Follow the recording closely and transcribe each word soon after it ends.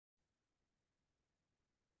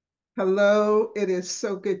Hello, it is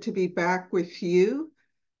so good to be back with you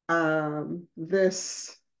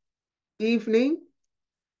this evening.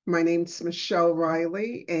 My name's Michelle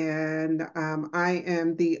Riley, and I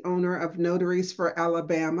am the owner of Notaries for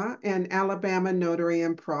Alabama and Alabama Notary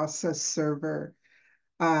and Process Server.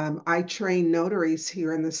 I train notaries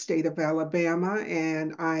here in the state of Alabama,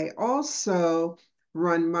 and I also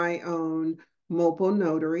run my own mobile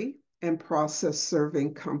notary and process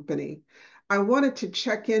serving company. I wanted to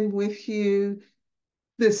check in with you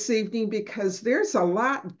this evening because there's a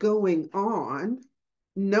lot going on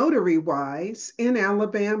notary wise in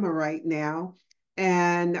Alabama right now.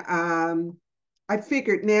 And I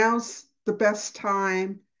figured now's the best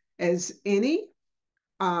time as any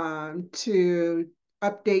to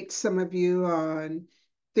update some of you on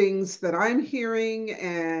things that I'm hearing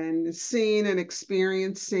and seeing and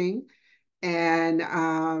experiencing,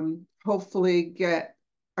 and hopefully get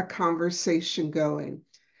a conversation going.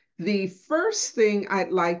 The first thing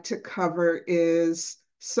I'd like to cover is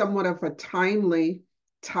somewhat of a timely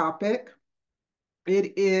topic.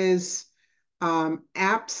 It is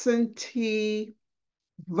absentee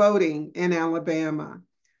voting in Alabama.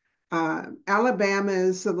 Alabama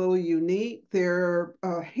is a little unique. There are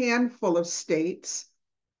a handful of states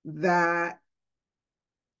that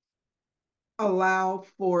allow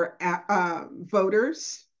for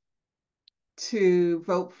voters to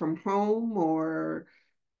vote from home or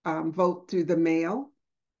vote through the mail.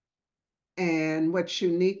 And what's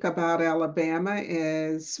unique about Alabama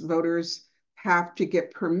is voters have to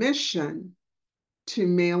get permission to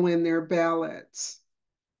mail in their ballots.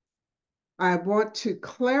 I want to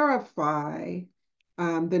clarify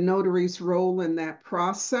the notary's role in that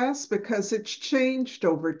process because it's changed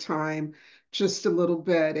over time just a little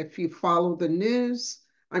bit. If you follow the news,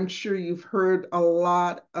 I'm sure you've heard a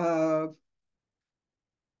lot of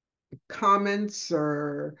comments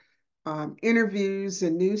or interviews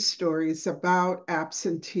and news stories about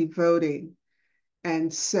absentee voting.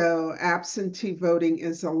 And so absentee voting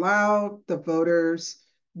is allowed. The voters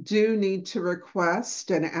do need to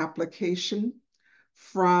request an application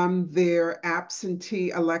from their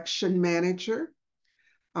absentee election manager.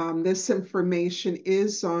 This information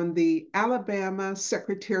is on the Alabama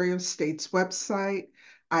Secretary of State's website.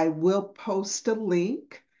 I will post a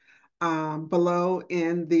link below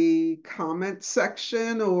in the comment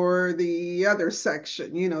section or the other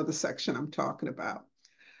section, the section I'm talking about.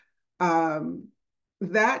 Um,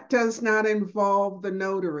 that does not involve the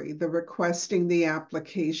notary, the requesting the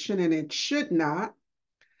application, and it should not.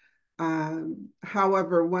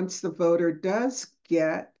 However, once the voter does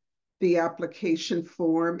get the application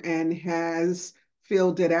form and has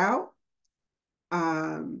filled it out,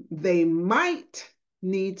 they might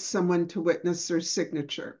need someone to witness their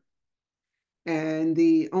signature. And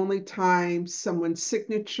the only time someone's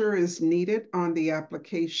signature is needed on the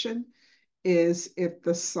application is if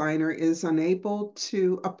the signer is unable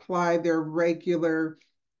to apply their regular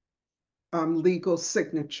legal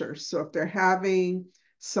signature. So if they're having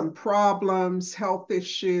some problems, health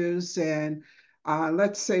issues, and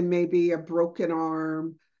let's say maybe a broken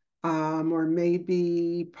arm, or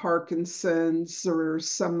maybe Parkinson's or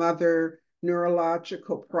some other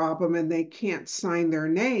neurological problem, and they can't sign their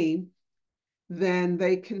name, then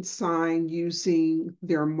they can sign using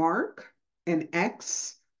their mark, an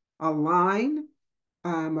X, a line,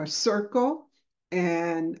 a circle,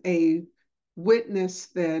 and a witness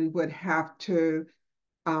then would have to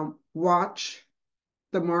watch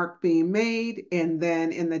the mark being made and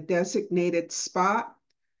then in the designated spot,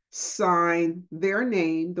 sign their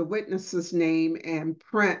name, the witness's name, and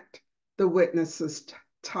print the witness's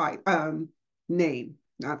name,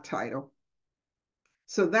 not title.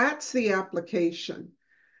 So that's the application.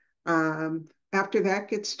 After that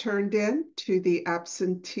gets turned in to the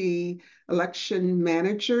absentee election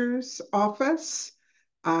manager's office,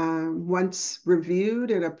 once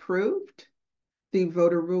reviewed and approved, the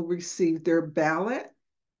voter will receive their ballot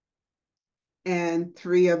and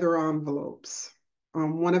three other envelopes.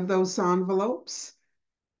 On one of those envelopes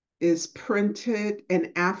is printed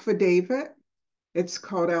an affidavit. It's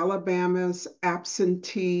called Alabama's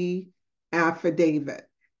Absentee Affidavit.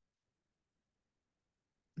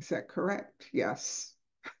 Is that correct? Yes.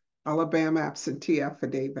 Alabama Absentee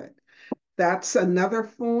Affidavit. That's another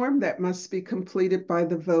form that must be completed by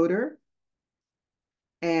the voter.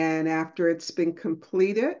 And after it's been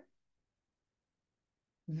completed,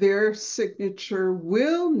 their signature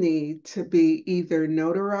will need to be either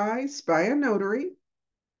notarized by a notary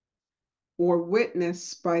or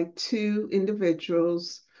witnessed by two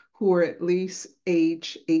individuals who are at least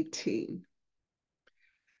age 18.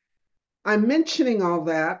 I'm mentioning all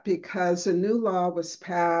that because a new law was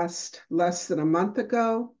passed less than a month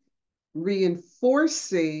ago,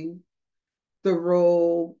 reinforcing the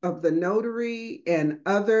role of the notary and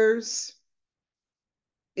others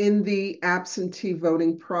in the absentee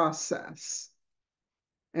voting process.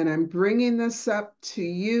 And I'm bringing this up to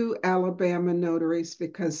you, Alabama notaries,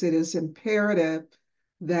 because it is imperative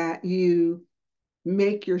that you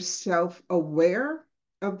make yourself aware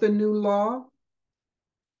of the new law,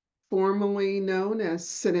 formerly known as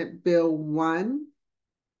Senate Bill 1.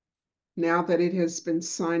 Now that it has been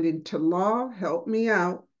signed into law, help me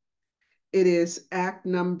out. It is Act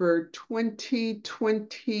number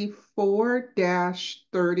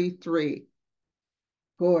 2024-33.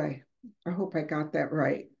 Boy, I hope I got that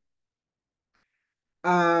right.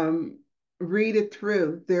 Um, Read it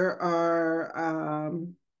through. There are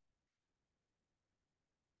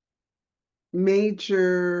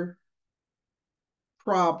major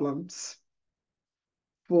problems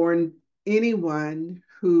for anyone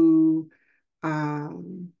who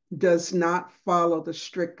does not follow the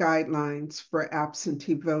strict guidelines for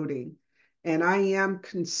absentee voting. And I am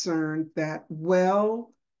concerned that well-meaning,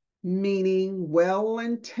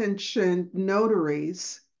 well-intentioned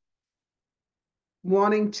notaries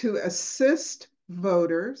wanting to assist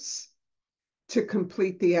voters to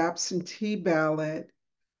complete the absentee ballot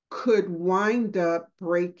could wind up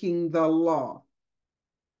breaking the law.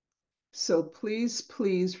 So please,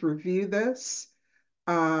 please review this.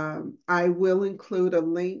 I will include a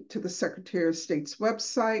link to the Secretary of State's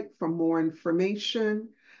website for more information.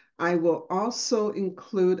 I will also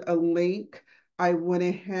include a link. I went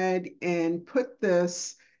ahead and put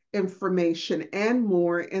this information and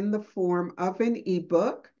more in the form of an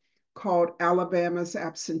ebook called Alabama's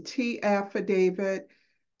Absentee Affidavit,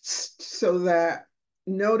 so that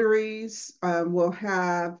notaries will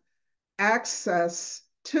have access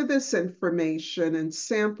to this information and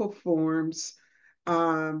sample forms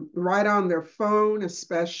right on their phone,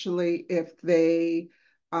 especially if they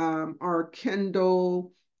are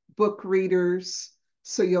Kindle book readers.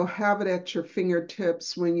 So you'll have it at your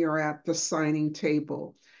fingertips when you're at the signing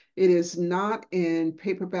table. It is not in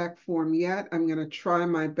paperback form yet. I'm going to try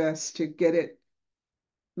my best to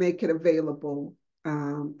make it available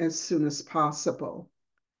as soon as possible.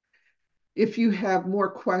 If you have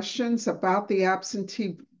more questions about the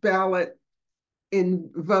absentee ballot in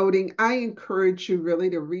voting, I encourage you really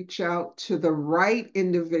to reach out to the right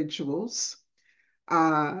individuals.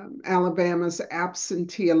 Alabama's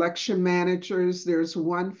absentee election managers, there's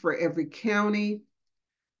one for every county,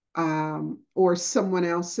 or someone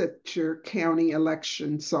else at your county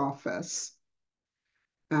elections office.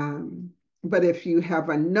 But if you have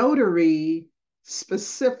a notary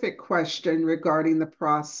specific question regarding the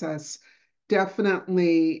process,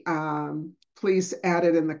 definitely please add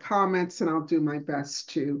it in the comments and I'll do my best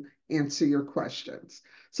to answer your questions.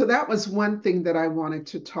 So that was one thing that I wanted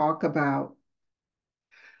to talk about.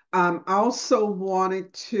 I also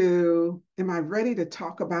wanted to, am I ready to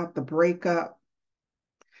talk about the breakup?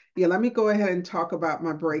 Yeah, let me go ahead and talk about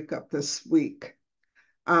my breakup this week.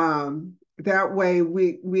 That way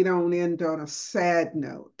we don't end on a sad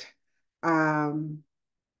note.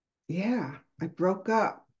 Yeah, I broke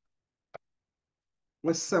up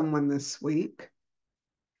with someone this week.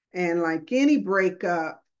 And like any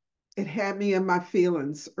breakup, it had me in my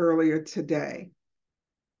feelings earlier today.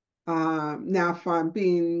 Now, if I'm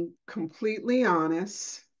being completely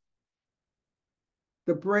honest,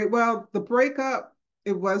 the breakup,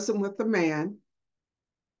 it wasn't with a man.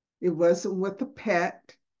 It wasn't with a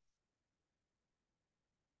pet.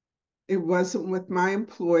 It wasn't with my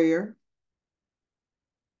employer.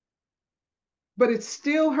 But it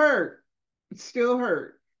still hurt. It still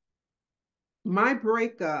hurt. My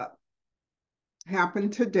breakup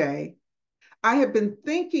happened today. I have been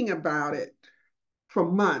thinking about it for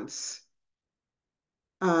months,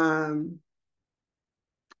 um,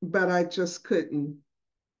 but I just couldn't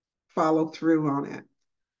follow through on it.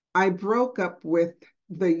 I broke up with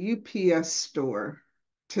the UPS store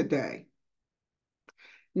today.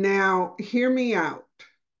 Now, hear me out,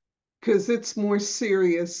 because it's more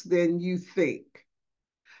serious than you think.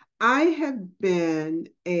 I have been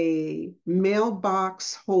a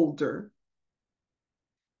mailbox holder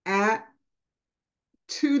at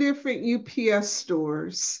two different UPS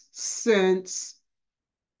stores since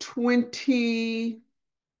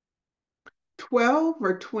 2012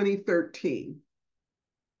 or 2013.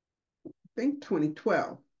 I think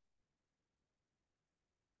 2012.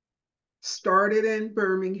 Started in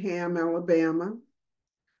Birmingham, Alabama,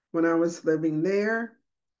 when I was living there,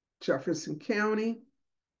 Jefferson County.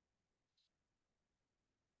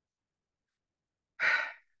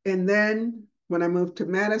 And then when I moved to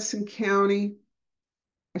Madison County,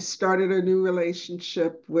 I started a new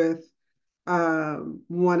relationship with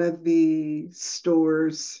one of the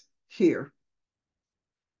stores here.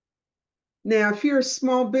 Now, if you're a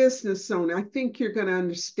small business owner, I think you're going to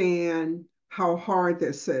understand how hard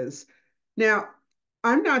this is. Now,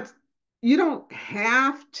 I'm not, you don't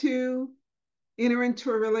have to enter into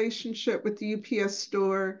a relationship with the UPS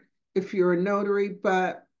store if you're a notary,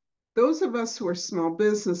 but those of us who are small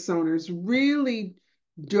business owners really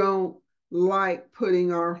don't like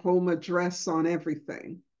putting our home address on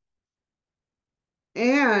everything.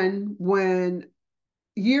 And when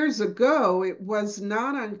years ago, it was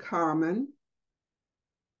not uncommon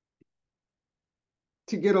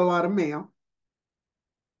to get a lot of mail.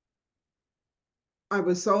 I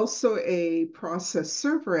was also a process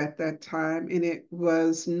server at that time, and it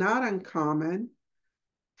was not uncommon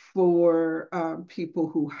for people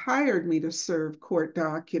who hired me to serve court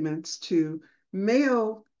documents to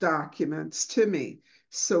mail documents to me.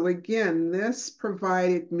 So again, this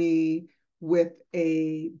provided me with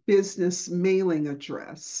a business mailing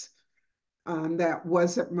address that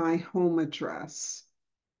wasn't my home address.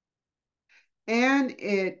 And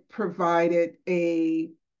it provided a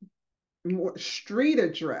more street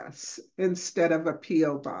address instead of a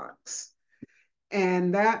P.O. box.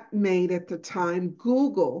 And that made at the time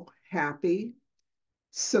Google happy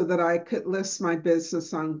so that I could list my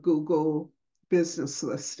business on Google business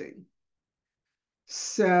listing.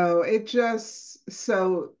 So it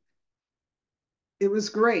was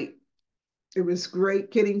great. It was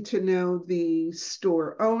great getting to know the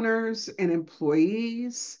store owners and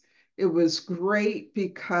employees. It was great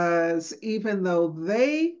because even though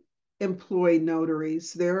they employ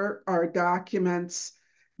notaries, there are documents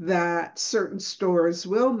that certain stores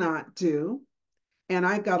will not do. And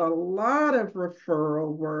I got a lot of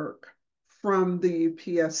referral work from the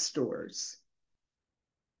UPS stores.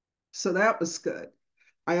 So that was good.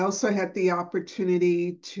 I also had the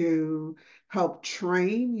opportunity to help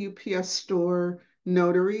train UPS store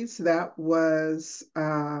notaries. That was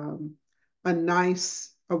a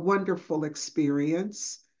wonderful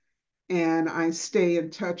experience. And I stay in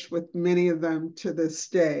touch with many of them to this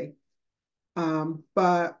day.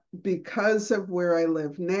 But because of where I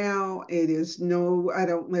live now, I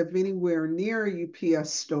don't live anywhere near a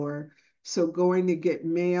UPS store. So going to get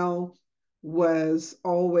mail was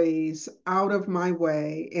always out of my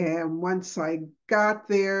way. And once I got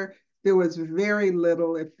there, there was very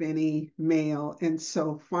little, if any, mail. And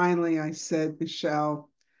so finally I said, Michelle,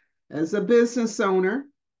 as a business owner,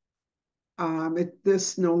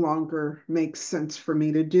 this no longer makes sense for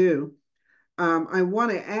me to do. I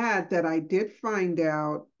want to add that I did find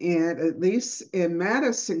out, at least in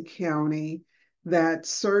Madison County, that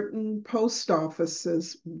certain post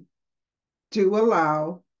offices do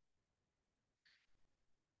allow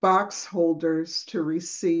box holders to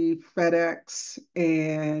receive FedEx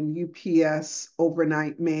and UPS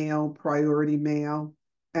overnight mail, priority mail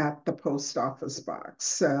at the post office box.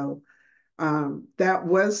 So that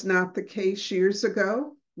was not the case years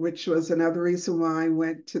ago, which was another reason why I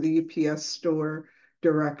went to the UPS store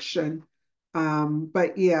direction.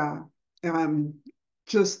 But yeah, um,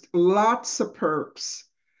 just lots of perks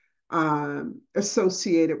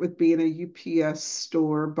associated with being a UPS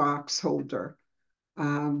store box holder.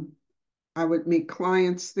 Um, I would meet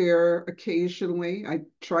clients there occasionally. I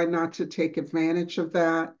try not to take advantage of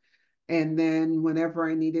that. And then whenever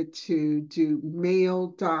I needed to do mail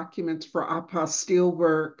documents for apostille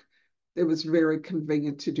work, it was very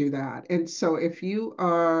convenient to do that. And so if you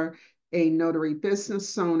are a notary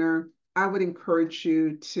business owner, I would encourage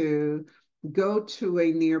you to go to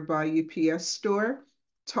a nearby UPS store,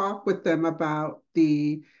 talk with them about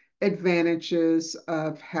the advantages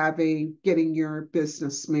of getting your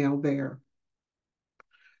business mail there.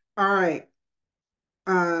 All right.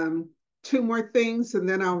 Um, two more things and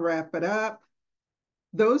then I'll wrap it up.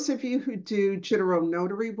 Those of you who do general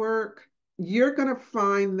notary work, you're going to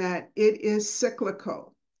find that it is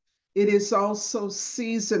cyclical. It is also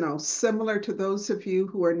seasonal, similar to those of you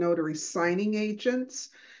who are notary signing agents.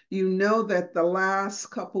 You know that the last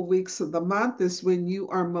couple weeks of the month is when you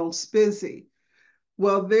are most busy.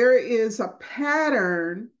 Well, there is a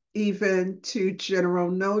pattern even to general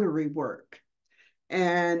notary work.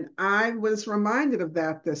 And I was reminded of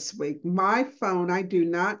that this week. My phone, I do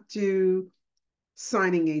not do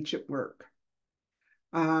signing agent work.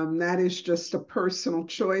 That is just a personal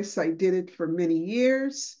choice. I did it for many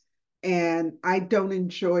years, and I don't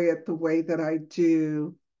enjoy it the way that I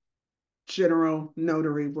do general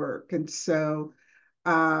notary work. And so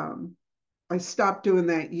um, I stopped doing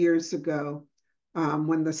that years ago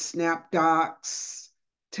when the Snap Docs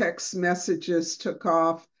text messages took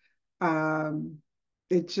off. Um,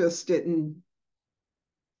 it just didn't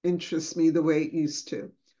interest me the way it used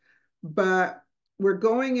to. But we're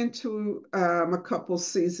going into a couple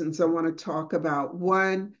seasons I want to talk about.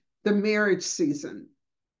 One, the marriage season.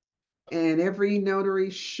 And every notary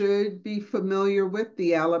should be familiar with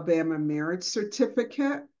the Alabama marriage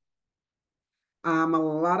certificate. A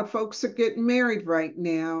lot of folks are getting married right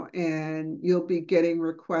now, and you'll be getting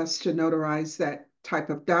requests to notarize that type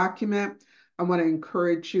of document. I want to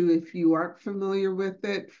encourage you, if you aren't familiar with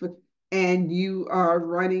it and you are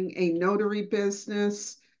running a notary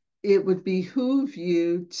business, it would behoove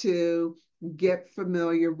you to get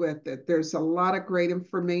familiar with it. There's a lot of great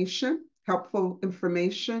information, helpful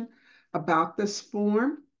information about this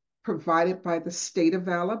form provided by the state of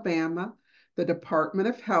Alabama, the Department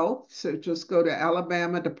of Health. So just go to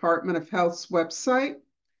Alabama Department of Health's website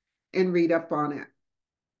and read up on it.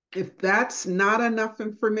 If that's not enough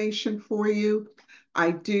information for you,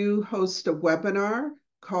 I do host a webinar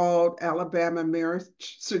called Alabama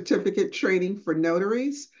Marriage Certificate Training for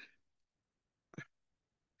Notaries.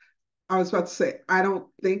 I was about to say, I don't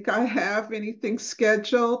think I have anything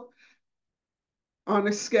scheduled on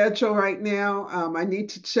a schedule right now. I need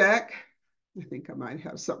to check. I think I might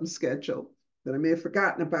have something scheduled that I may have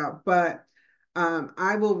forgotten about, but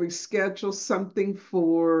I will reschedule something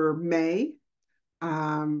for May.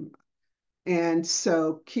 Um, and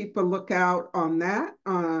so keep a lookout on that.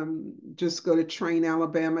 Just go to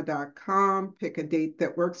trainalabama.com, pick a date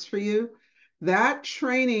that works for you. That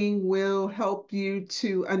training will help you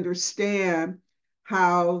to understand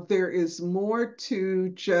how there is more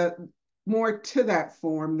to that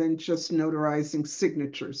form than just notarizing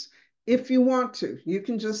signatures. If you want to, you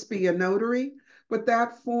can just be a notary with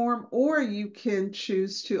that form, or you can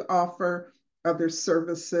choose to offer other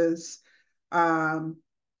services, um,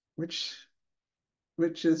 which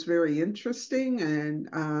is very interesting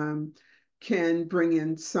and can bring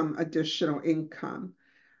in some additional income.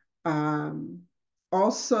 Um,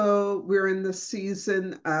 Also, we're in the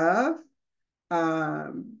season of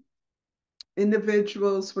um,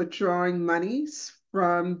 individuals withdrawing monies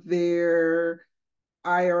from their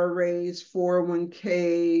IRAs,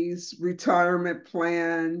 401ks, retirement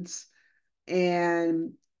plans,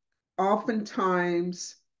 and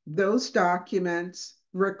oftentimes those documents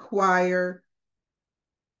require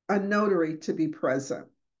a notary to be present.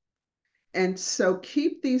 And so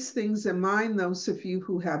keep these things in mind, those of you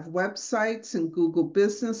who have websites and Google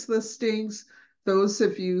business listings, those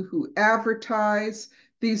of you who advertise,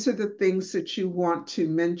 these are the things that you want to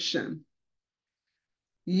mention.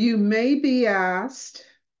 You may be asked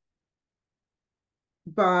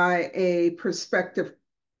by a prospective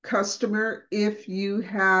customer if you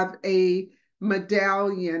have a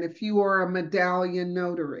medallion, if you are a medallion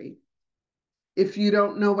notary. If you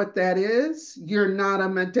don't know what that is, you're not a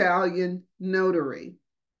medallion notary.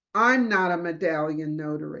 I'm not a medallion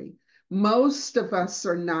notary. Most of us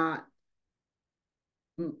are not.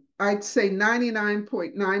 I'd say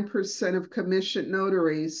 99.9% of commissioned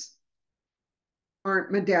notaries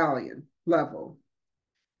aren't medallion level.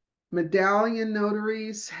 Medallion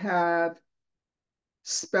notaries have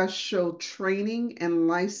special training and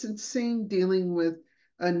licensing dealing with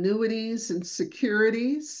annuities and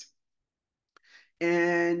securities,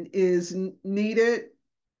 and is needed.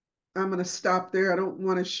 I'm going to stop there. I don't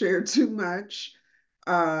want to share too much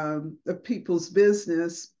of people's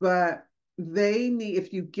business, but they need,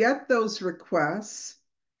 if you get those requests,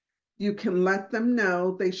 you can let them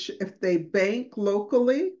know if they bank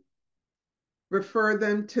locally, refer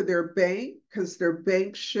them to their bank, because their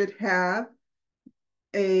bank should have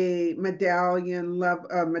a medallion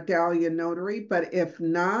notary. But if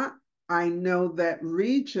not, I know that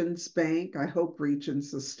Regions Bank, I hope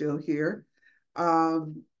Regions is still here,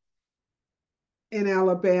 in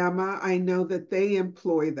Alabama, I know that they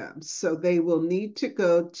employ them. So they will need to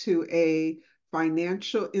go to a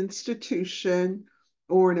financial institution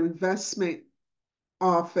or an investment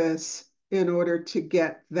office in order to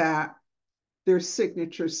get their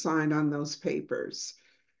signature signed on those papers.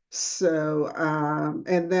 So,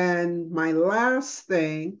 and then my last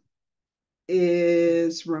thing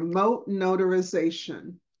is remote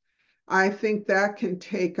notarization. I think that can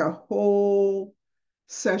take a whole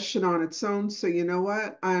session on its own. So, you know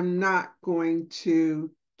what? I'm not going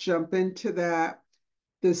to jump into that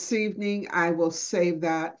this evening. I will save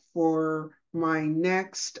that for my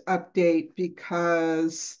next update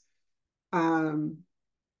because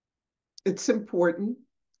it's important.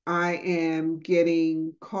 I am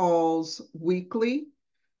getting calls weekly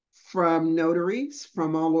from notaries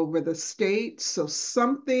from all over the state. So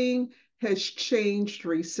something has changed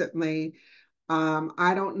recently.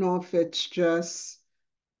 I don't know if it's just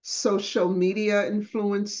social media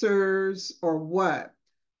influencers or what,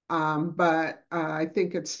 but I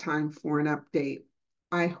think it's time for an update.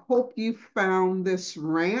 I hope you found this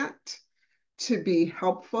rant to be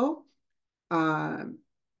helpful. Um,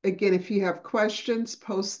 Again, if you have questions,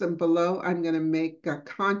 post them below. I'm going to make a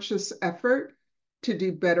conscious effort to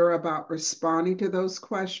do better about responding to those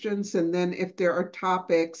questions. And then if there are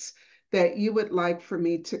topics that you would like for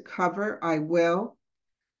me to cover, I will.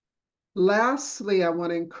 Lastly, I want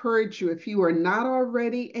to encourage you, if you are not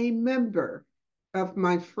already a member of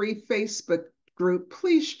my free Facebook group,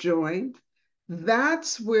 please join.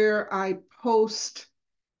 That's where I post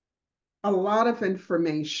a lot of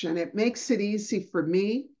information. It makes it easy for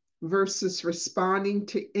me versus responding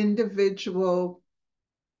to individual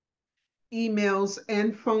emails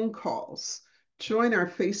and phone calls. Join our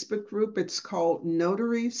Facebook group. It's called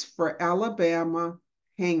Notaries for Alabama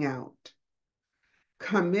Hangout.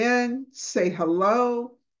 Come in, say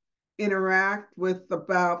hello, interact with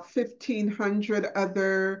about 1,500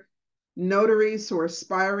 other notaries or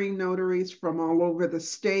aspiring notaries from all over the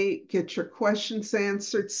state. Get your questions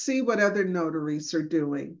answered. See what other notaries are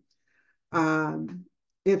doing.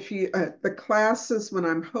 If you The classes, when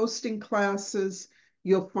I'm hosting classes,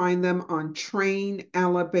 you'll find them on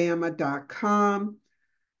trainalabama.com.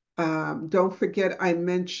 Don't forget, I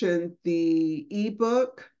mentioned the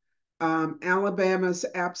ebook, Alabama's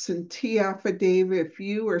Absentee Affidavit. If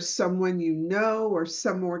you or someone you know or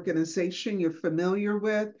some organization you're familiar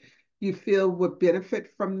with, you feel would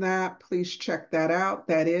benefit from that, please check that out.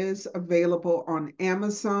 That is available on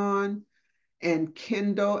Amazon and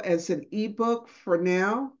Kindle as an ebook for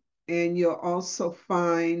now. And you'll also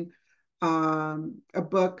find a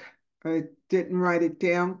book, I didn't write it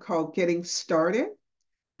down, called Getting Started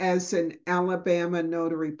as an Alabama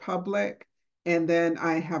Notary Public. And then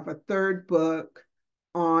I have a third book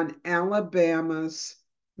on Alabama's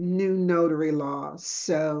new notary laws.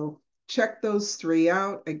 So check those three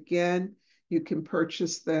out. Again, you can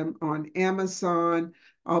purchase them on Amazon.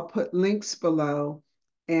 I'll put links below.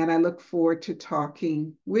 And I look forward to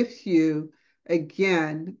talking with you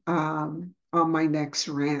again on my next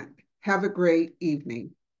rant. Have a great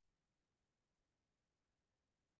evening.